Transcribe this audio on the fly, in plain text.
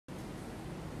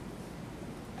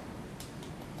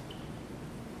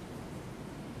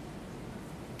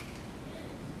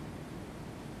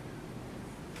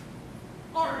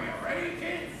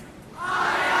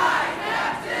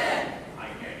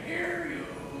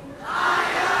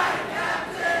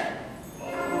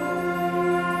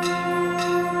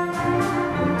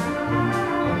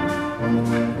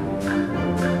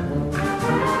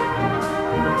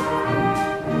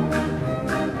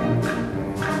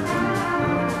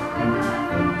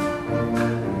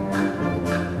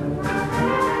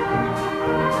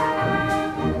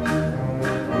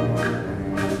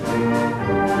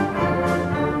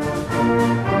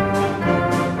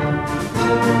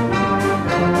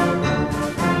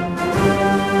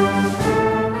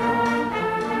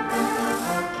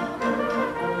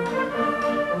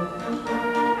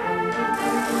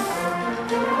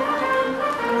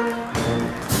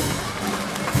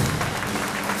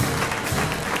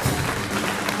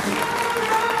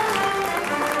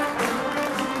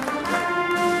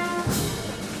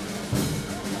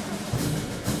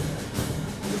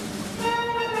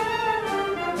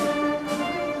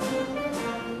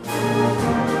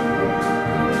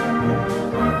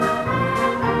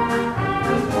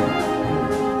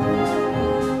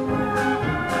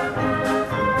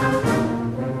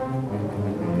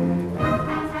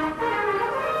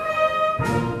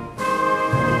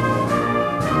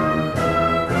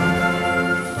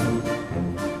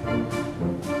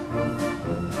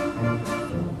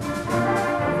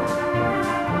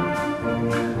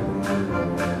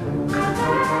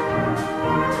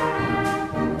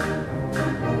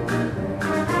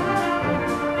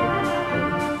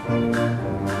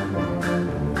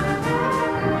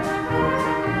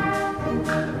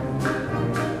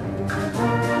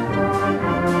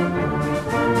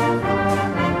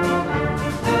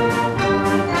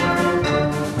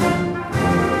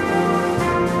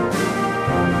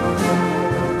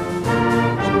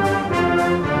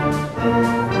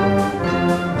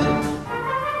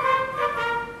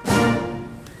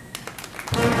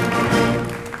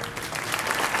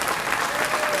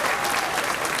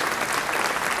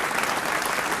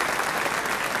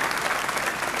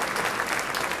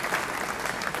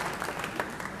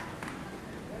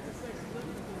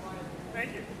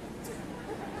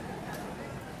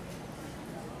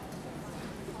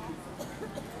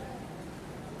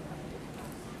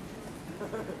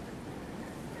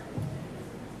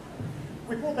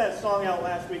We pulled that song out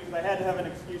last week because I had to have an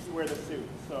excuse to wear the suit,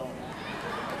 so.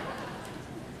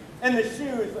 And the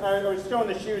shoes, I was showing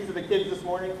the shoes to the kids this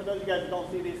morning. For those of you guys who don't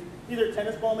see these are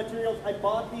tennis ball materials. I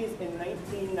bought these in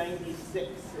 1996,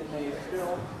 and they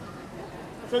still,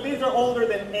 so these are older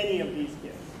than any of these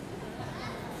kids.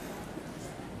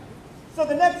 So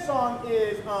the next song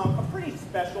is a pretty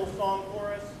special song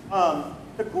for us.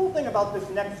 The cool thing about this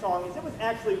next song is it was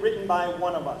actually written by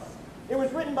one of us. It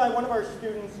was written by one of our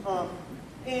students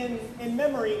in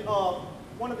memory of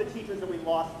one of the teachers that we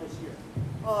lost this year.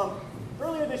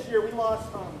 Earlier this year, we lost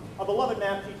a beloved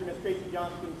math teacher, Miss Tracy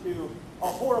Johnston, to a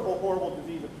horrible, horrible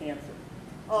disease of cancer.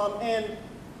 And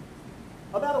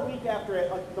about a week after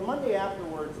it, the Monday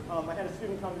afterwards, I had a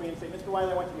student come to me and say, Mr.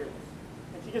 Wiley, I want to hear this.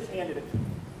 And she just handed it to me.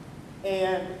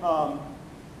 And,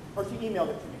 or she emailed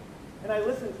it to me. And I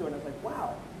listened to it and I was like,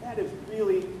 wow, that is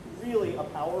really, really a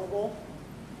powerful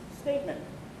statement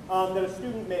that a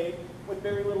student made with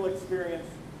very little experience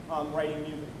writing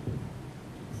music.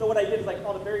 So what I did is I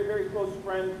called a very, very close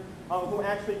friend who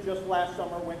actually just last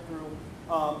summer went through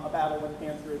a battle with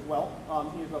cancer as well.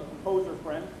 He is a composer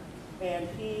friend. And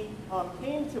he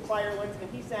came to Firelands and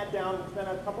he sat down and spent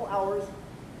a couple hours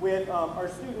with our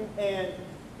student and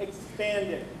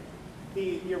expanded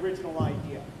the original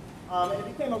idea. And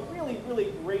it became a really,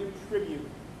 really great tribute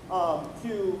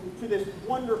to this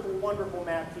wonderful, wonderful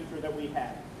math teacher that we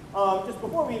had. Just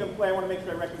before we even play, I want to make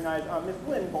sure I recognize Miss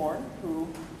Lynn Bourne, who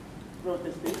wrote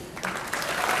this piece.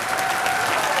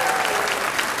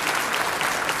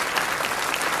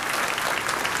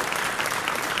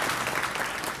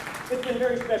 It's been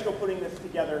very special putting this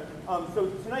together.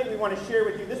 So tonight we want to share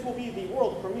with you, this will be the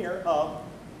world premiere of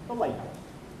The Lighthouse.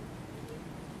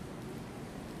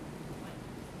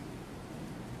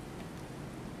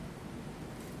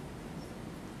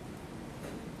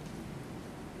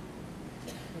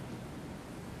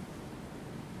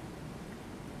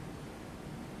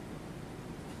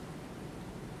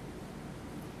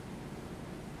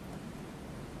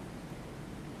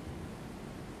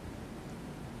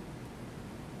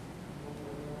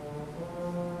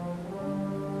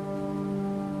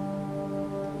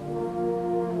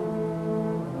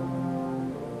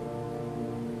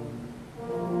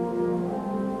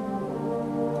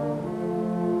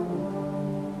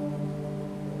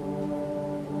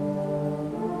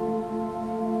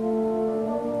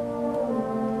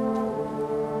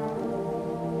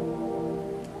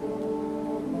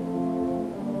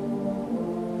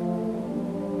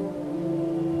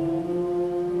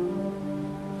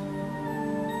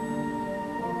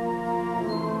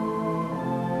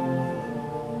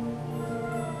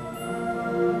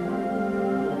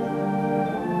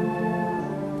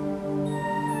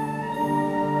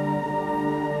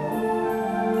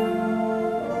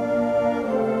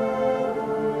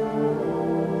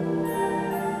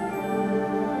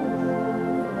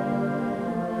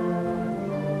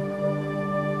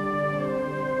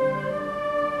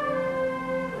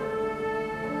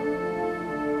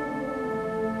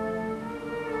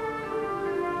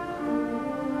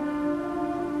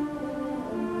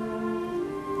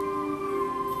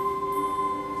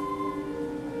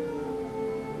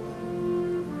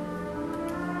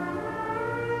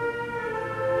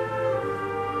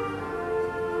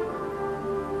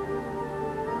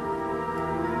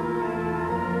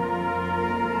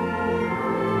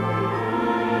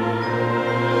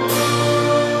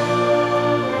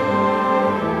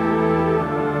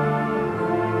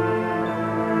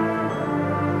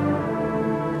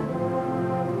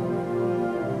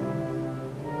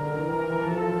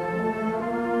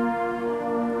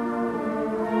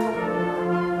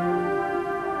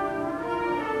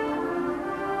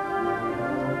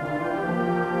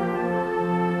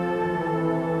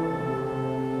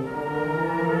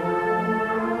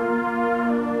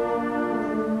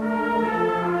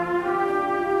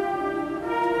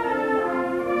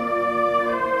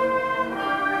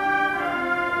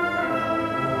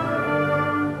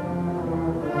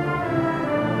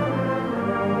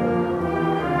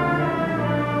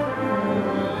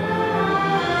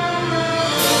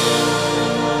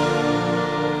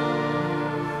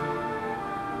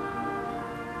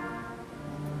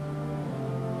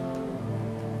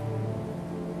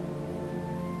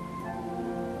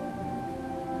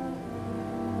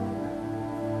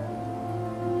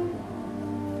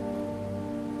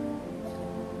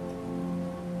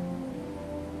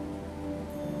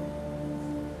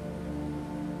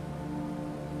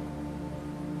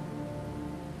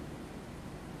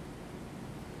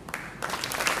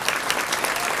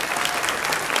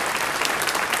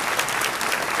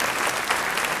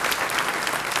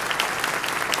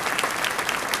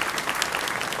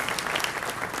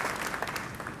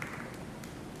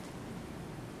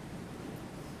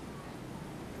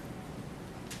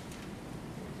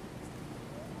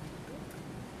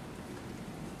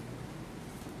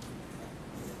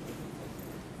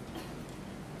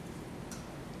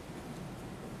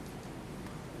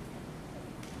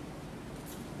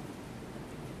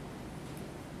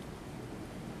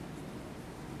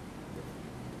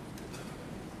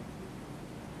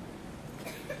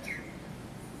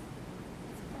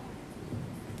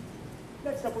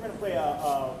 Next up, we're going to play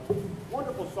a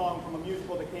wonderful song from a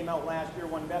musical that came out last year,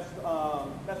 won Best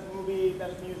Movie,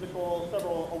 Best Musical,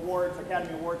 several awards,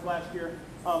 Academy Awards last year.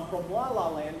 From La La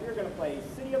Land, we're going to play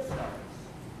City of Stars.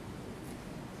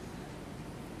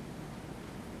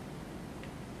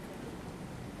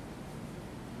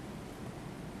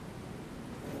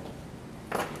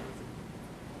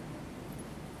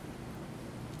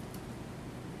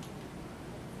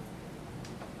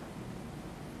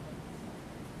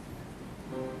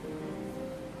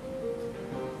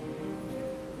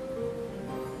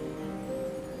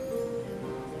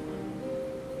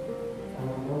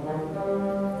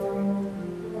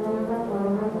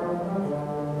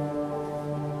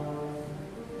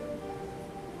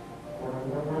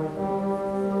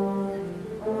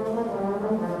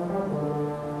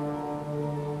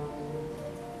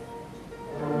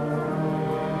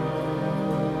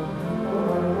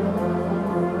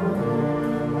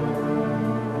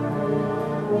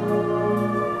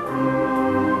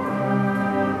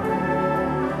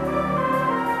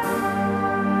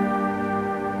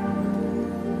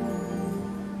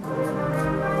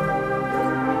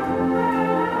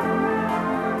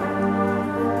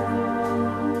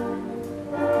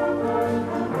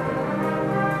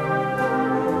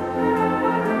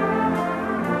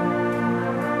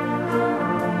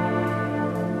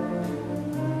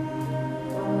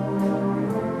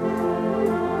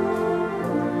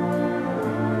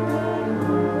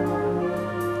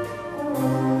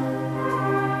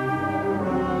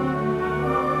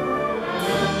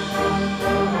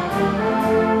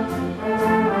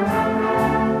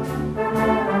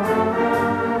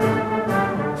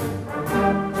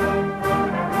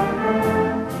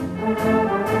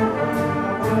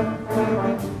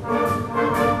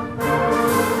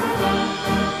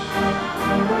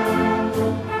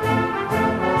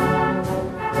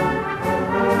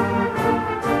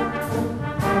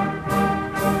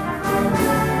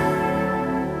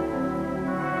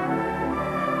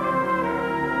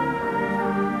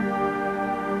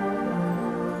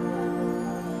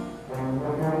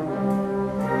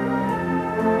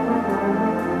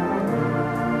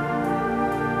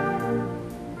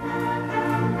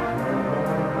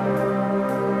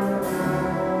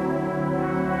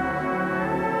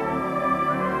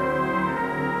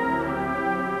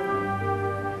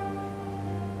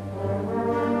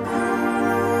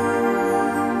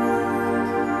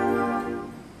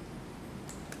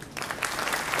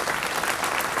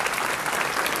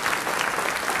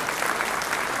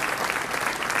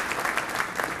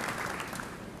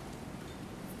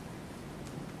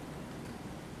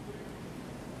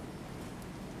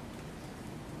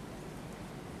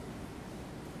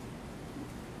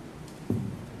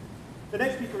 The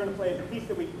next piece we're going to play is a piece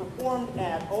that we performed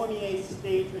at OMEA's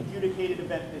stage adjudicated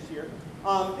event this year.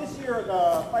 This year,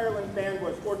 the Firelands band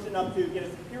was fortunate enough to get a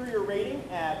superior rating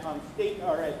at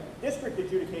at district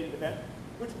adjudicated event,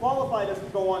 which qualified us to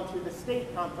go on to the state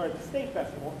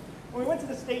festival. When we went to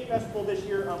the state festival this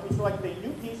year, we selected a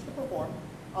new piece to perform.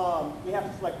 We have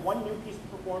to select one new piece to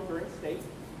perform during state.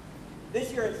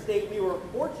 This year at state, we were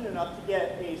fortunate enough to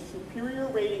get a superior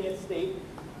rating at state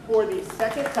for the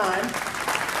second time.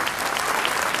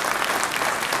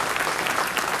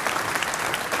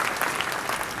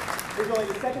 It was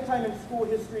only the second time in school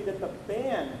history that the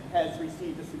band has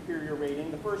received a superior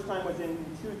rating. The first time was in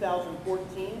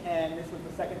 2014, and this was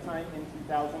the second time in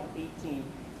 2018.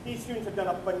 These students have done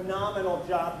a phenomenal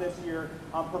job this year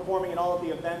performing at all of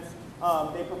the events.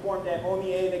 They performed at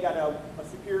OMEA, they got a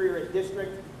superior at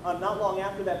district. Not long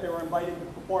after that, they were invited to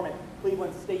perform at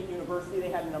Cleveland State University. They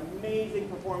had an amazing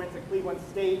performance at Cleveland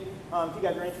State. If you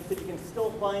guys are interested, you can still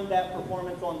find that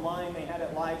performance online. They had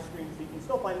it live streamed, so you can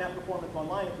still find that performance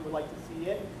online if you would like to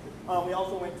see it. We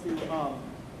also went to, of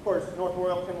course, North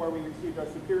Royalton, where we received our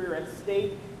superior at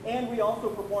state. And we also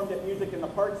performed at Music in the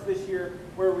Parks this year,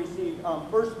 where we received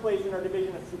first place in our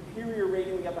division, a superior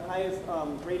rating. We got the highest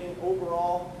rating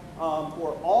overall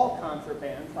for all concert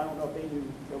bands. I don't know if they knew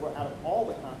that out of all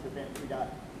the concert bands, we got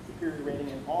superior rating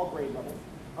in all grade levels.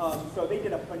 So they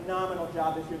did a phenomenal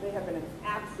job this year. They have been an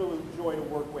absolute joy to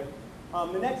work with.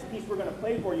 The next piece we're going to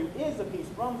play for you is a piece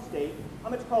from state.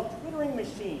 It's called Twittering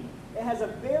Machine. It has a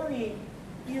very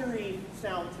eerie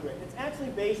sound to it. It's actually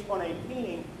based on a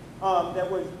painting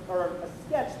that was, or a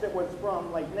sketch that was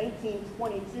from like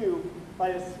 1922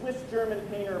 by the Swiss-German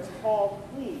painter Paul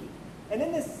Klee. And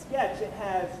in this sketch, it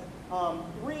has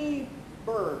 3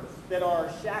 birds that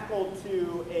are shackled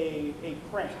to a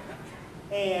crank.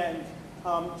 And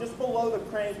just below the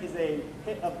crank is a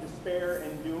pit of despair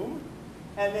and doom.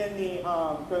 And then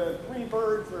the 3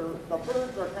 birds, or the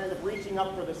birds are kind of reaching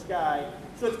up for the sky.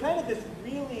 So it's kind of this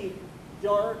really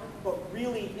dark but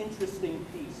really interesting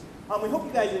piece. We hope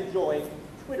you guys enjoy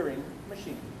Twittering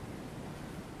Machine.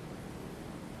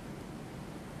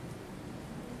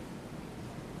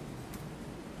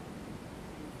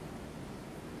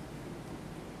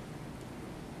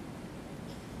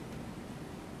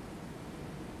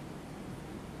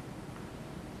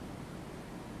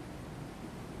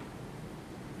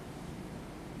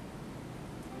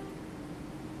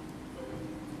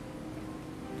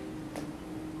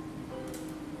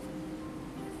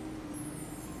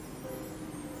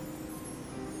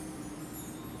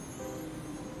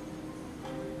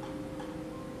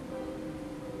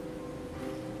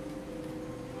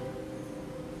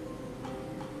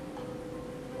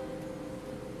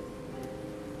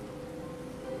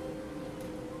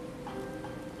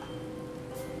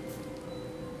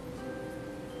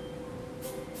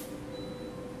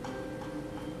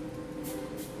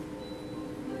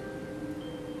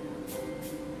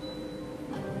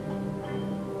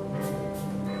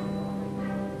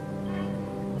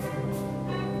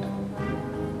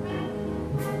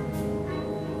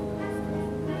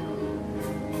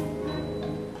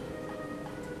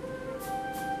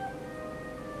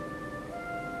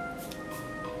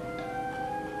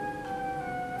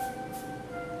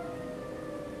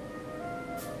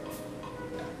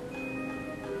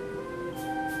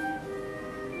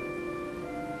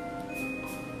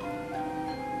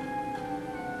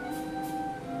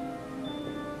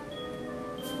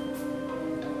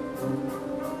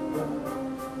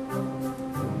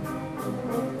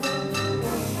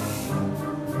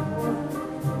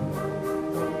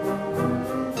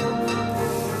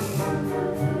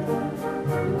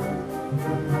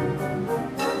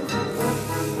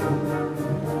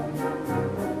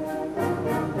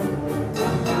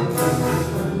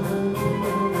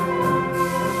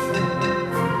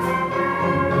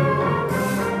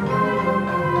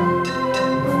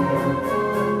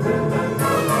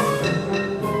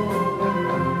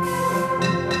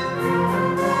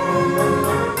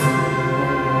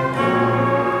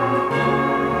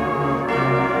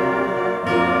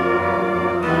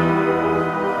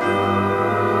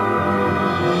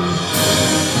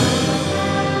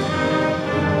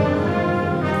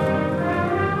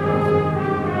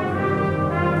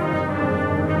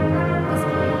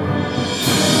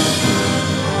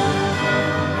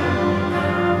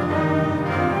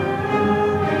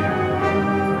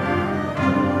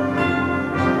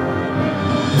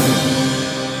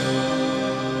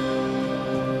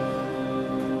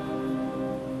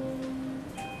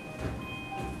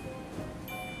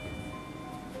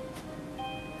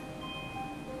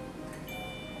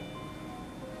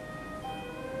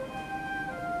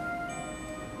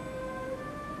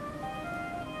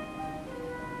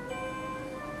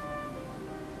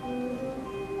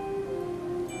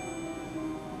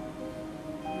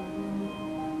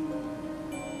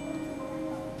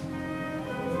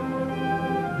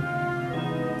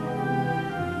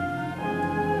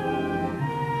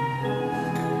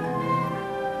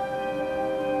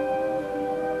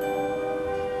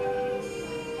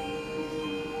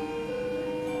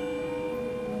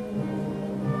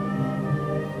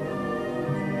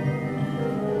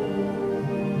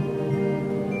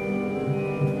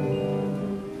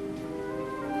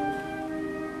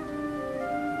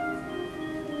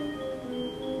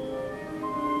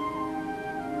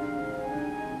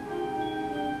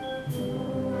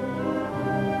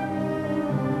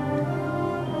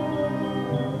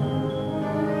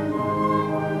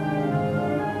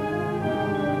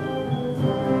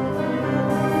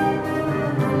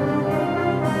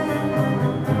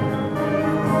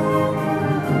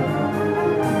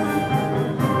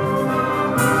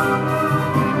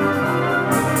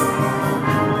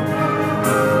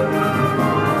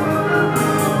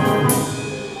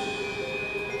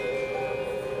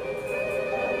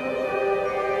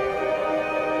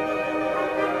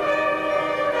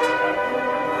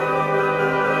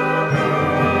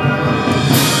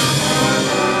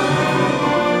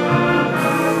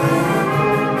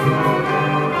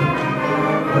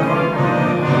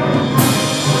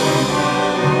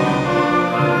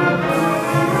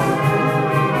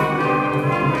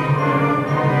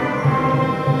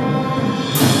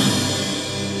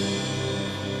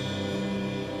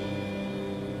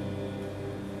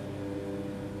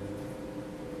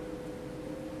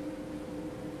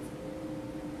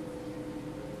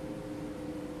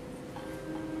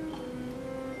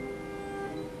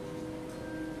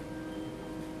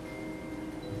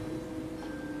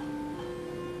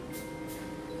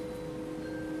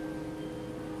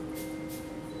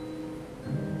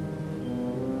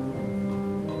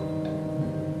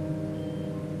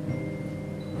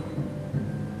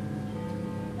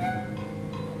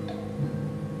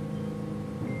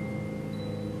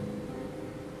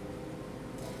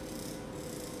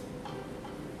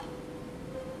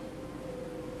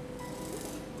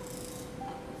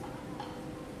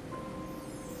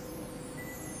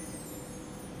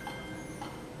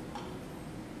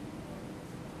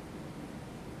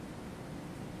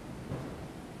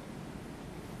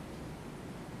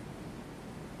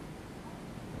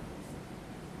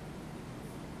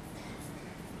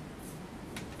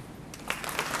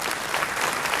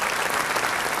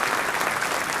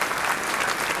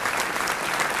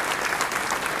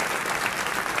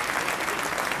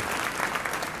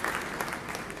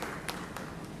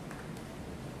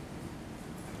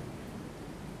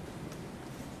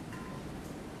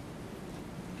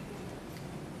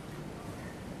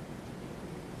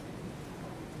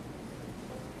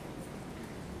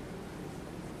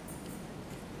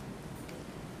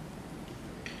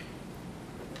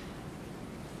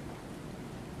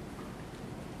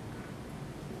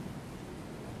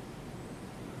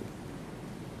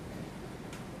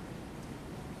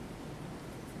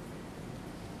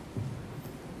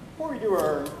 Before we do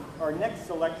our next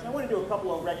selection, I want to do a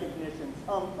couple of recognitions.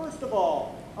 First of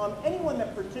all, anyone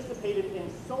that participated in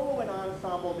solo and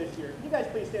ensemble this year, can you guys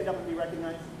please stand up and be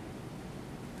recognized?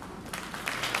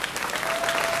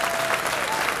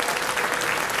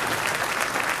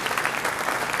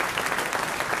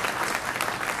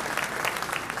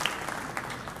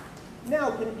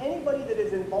 Now, can anybody that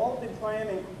is involved in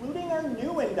Triumph, including our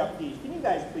new inductees, can you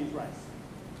guys please rise?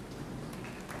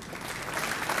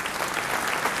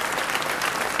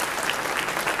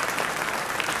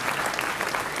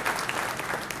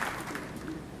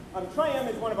 Triumph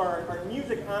is one of our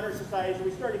music honor societies.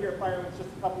 We started here at Firelands just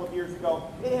a couple of years ago.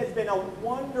 It has been a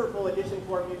wonderful addition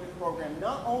to our music program.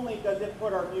 Not only does it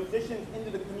put our musicians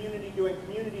into the community doing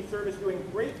community service, doing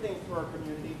great things for our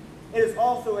community, it has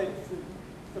also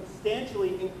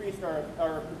substantially increased our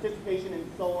participation in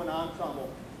solo and ensemble.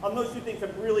 Those two things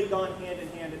have really gone hand in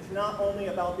hand. It's not only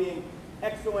about being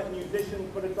excellent musicians,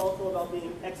 but it's also about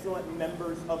being excellent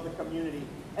members of the community.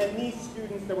 And these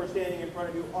students that we're standing in front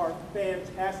of you are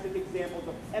fantastic examples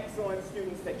of excellent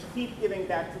students that keep giving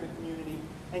back to the community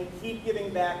and keep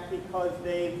giving back because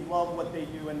they love what they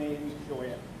do and they enjoy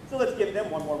it. So let's give them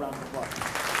one more round of applause.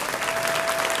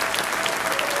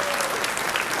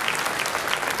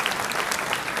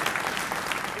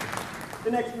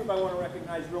 The next group I want to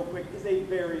recognize real quick is a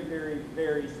very, very,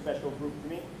 very special group to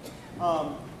me.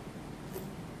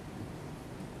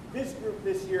 This group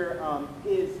this year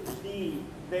is the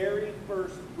very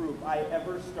first group I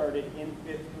ever started in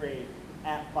 5th grade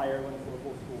at Firelands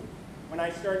Local School. When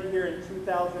I started here in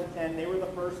 2010, they were the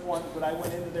first ones that I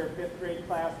went into their 5th grade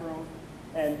classroom,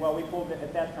 and well,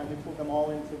 at that time, we pulled them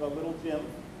all into the little gym,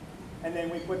 and then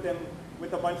we put them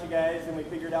with a bunch of guys, and we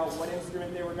figured out what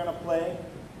instrument they were going to play,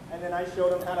 and then I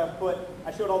showed them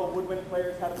I showed all the woodwind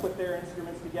players how to put their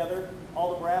instruments together.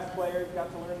 All the brass players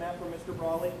got to learn that from Mr.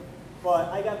 Brawley. But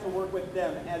I got to work with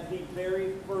them as the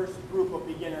very first group of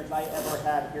beginners I ever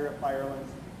had here at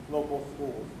Firelands Local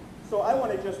Schools. So I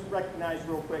want to just recognize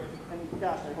real quick, and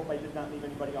gosh, I hope I did not leave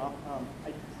anybody off.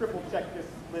 I triple-checked this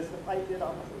list. If I did,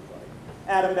 I'm so sorry.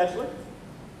 Adam Betchler.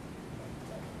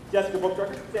 Jessica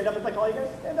Bookdrucker. Stand up if I call you guys.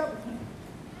 Stand up.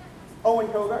 Owen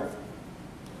Kogar.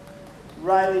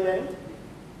 Riley Denny.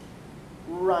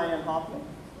 Ryan Hoffman.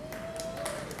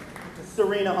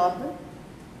 Serena Hoffman.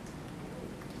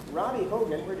 Robbie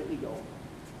Hogan, where did he go?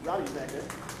 Robbie's back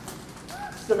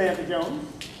there. Samantha Jones.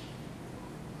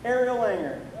 Ariel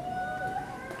Langer.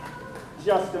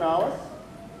 Justin Ollis.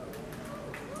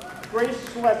 Grace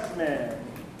Schlesman.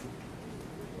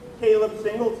 Caleb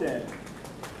Singleton.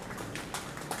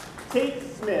 Tate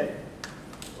Smith.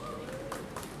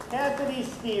 Cassidy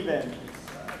Stevens.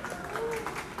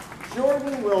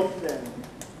 Jordan Wilson.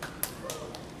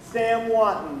 Sam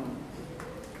Watton.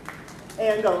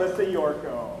 And Alyssa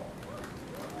Yorko.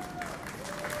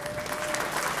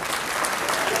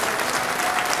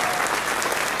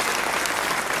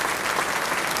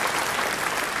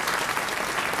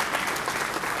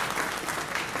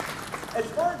 As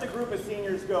far as the group of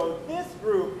seniors go, this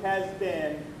group has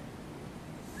been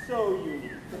so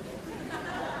unique.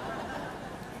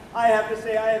 I have to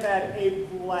say I have had a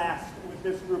blast with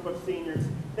this group of seniors.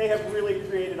 They have really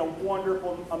created a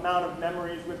wonderful amount of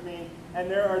memories with me,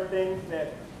 and there are things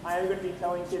that I am going to be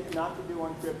telling kids not to do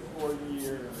on trips for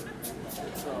years.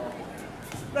 So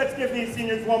let's give these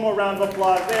seniors one more round of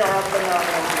applause. They are a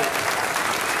phenomenal group.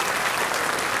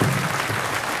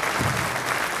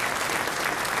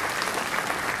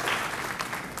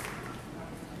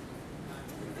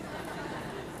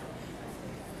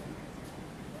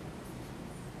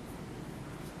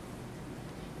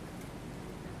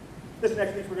 This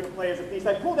next piece we're going to play is a piece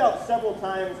I pulled out several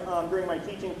times during my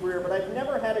teaching career, but I've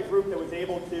never had a group that was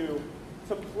able to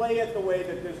play it the way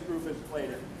that this group has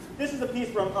played it. This is a piece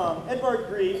from Edvard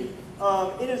Grieg.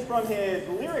 It is from his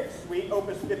lyric suite,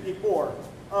 Opus 54.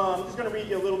 I'm just going to read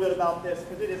you a little bit about this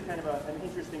because it is kind of an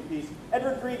interesting piece.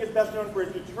 Edvard Grieg is best known for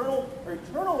his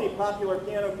eternally popular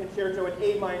piano concerto in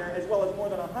A minor, as well as more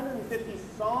than 150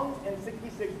 songs and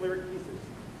 66 lyric pieces.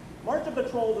 March of the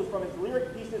Trolls is from his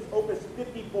lyric pieces, Opus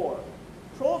 54.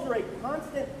 Trolls are a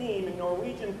constant theme in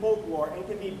Norwegian folklore and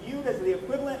can be viewed as the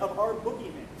equivalent of our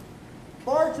boogeyman.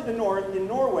 Far to the north, in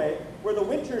Norway, where the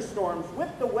winter storms whip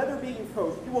the weather-beaten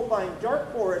coast, you will find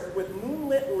dark forests with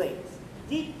moonlit lakes,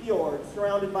 deep fjords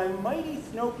surrounded by mighty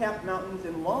snow-capped mountains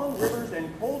and long rivers and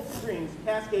cold streams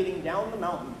cascading down the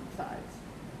mountain sides.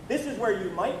 This is where you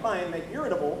might find the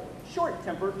irritable,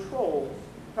 short-tempered trolls,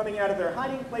 coming out of their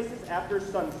hiding places after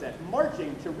sunset,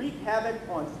 marching to wreak havoc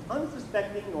on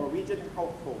unsuspecting Norwegian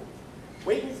households.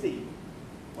 Wait and see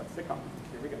what's to come.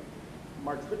 Here we go.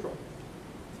 March the Trolls.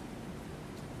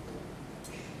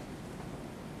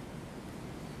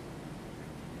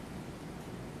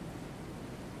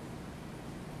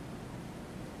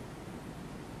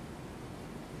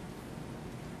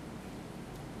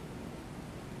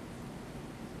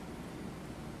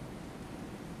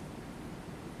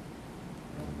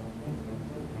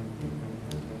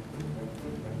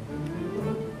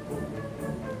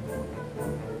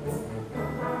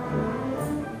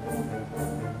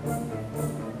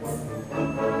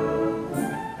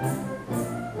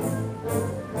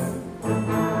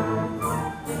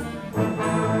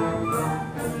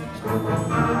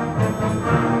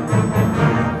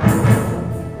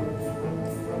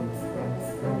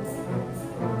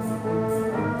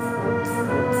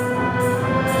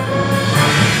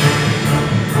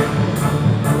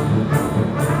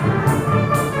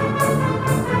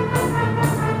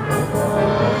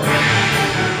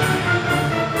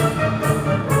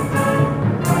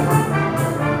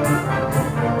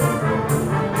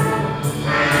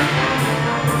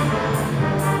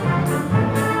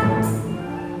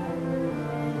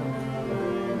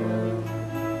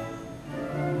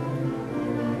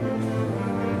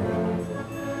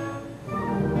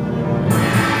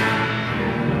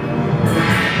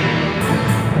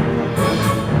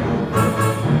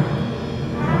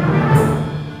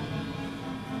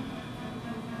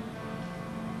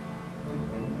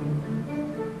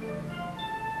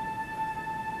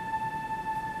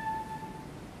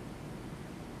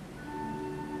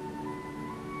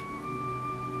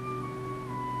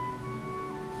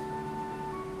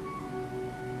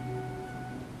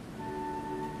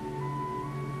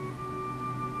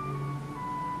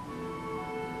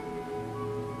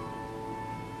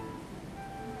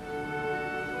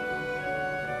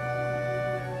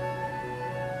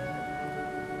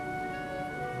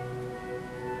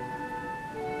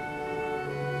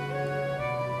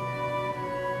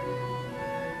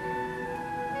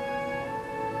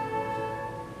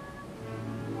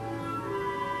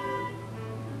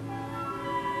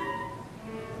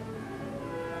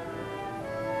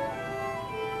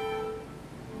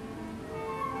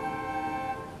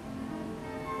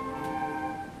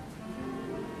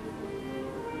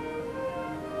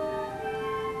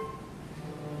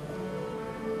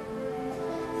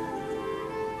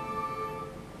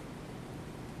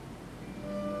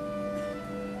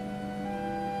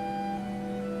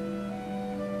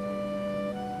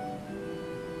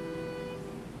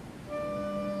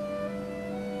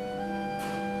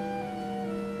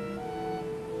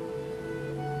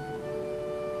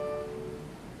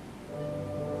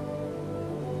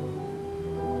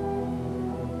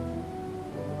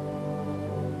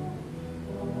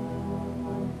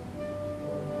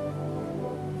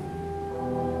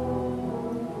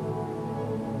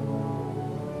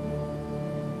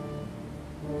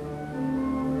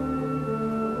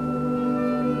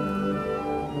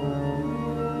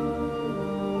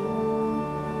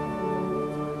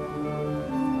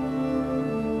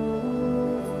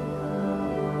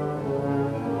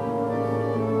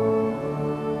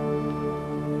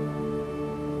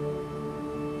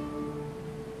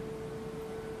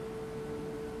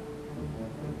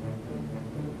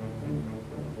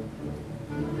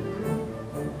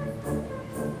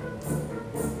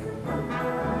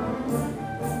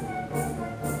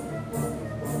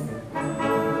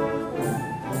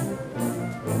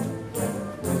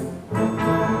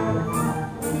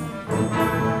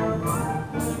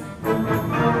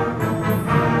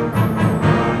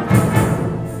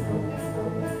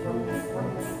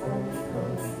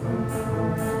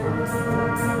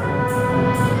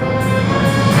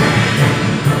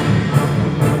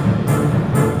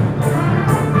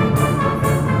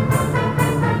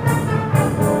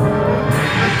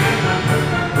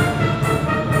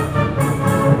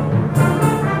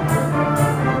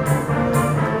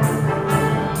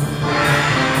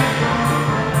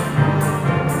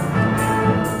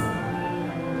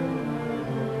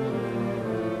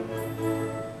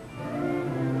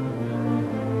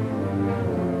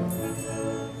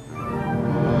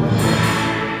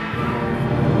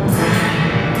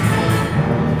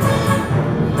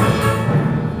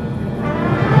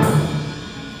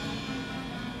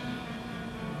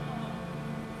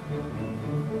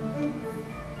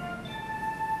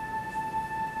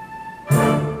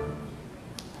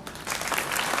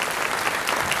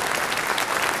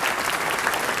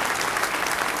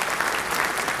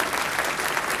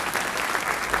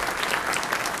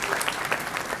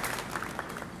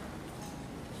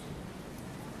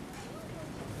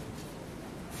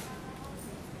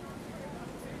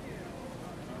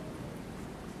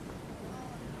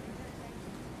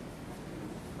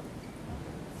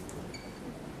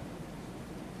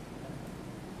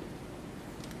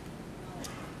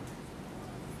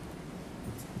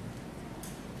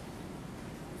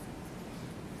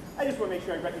 I just want to make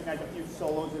sure I recognize a few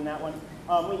solos in that one.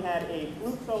 We had a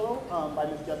flute solo by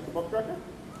Miss Jessica Bookdrucker.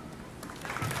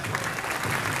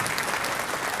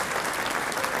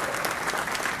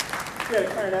 We had a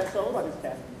clarinet solo by Miss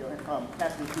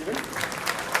Cassidy Stevens.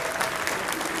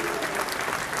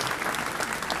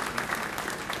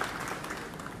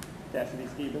 Cassidy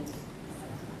Stevens.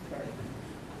 Sorry.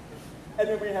 And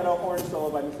then we had a horn solo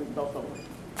by Mrs. Bell Sullivan.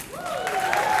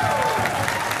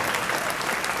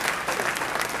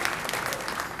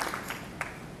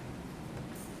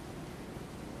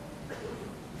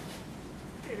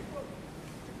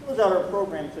 To close out our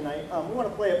program tonight, we want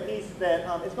to play a piece that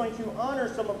is going to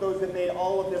honor some of those that made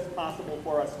all of this possible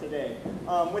for us today.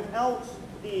 Without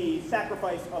the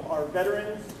sacrifice of our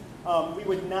veterans, we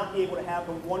would not be able to have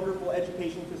the wonderful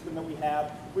education system that we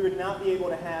have. We would not be able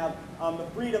to have the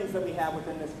freedoms that we have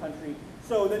within this country.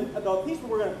 So the piece that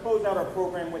we're going to close out our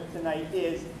program with tonight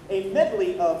is a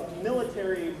medley of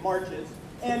military marches.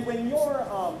 And when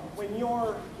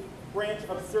your branch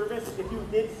of service, if you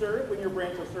did serve, when your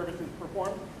branch of service is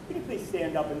performed, you can please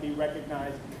stand up and be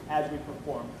recognized as we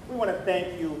perform. We want to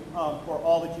thank you for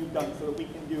all that you've done so that we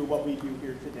can do what we do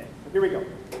here today. So here we go.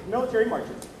 Military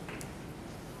marches.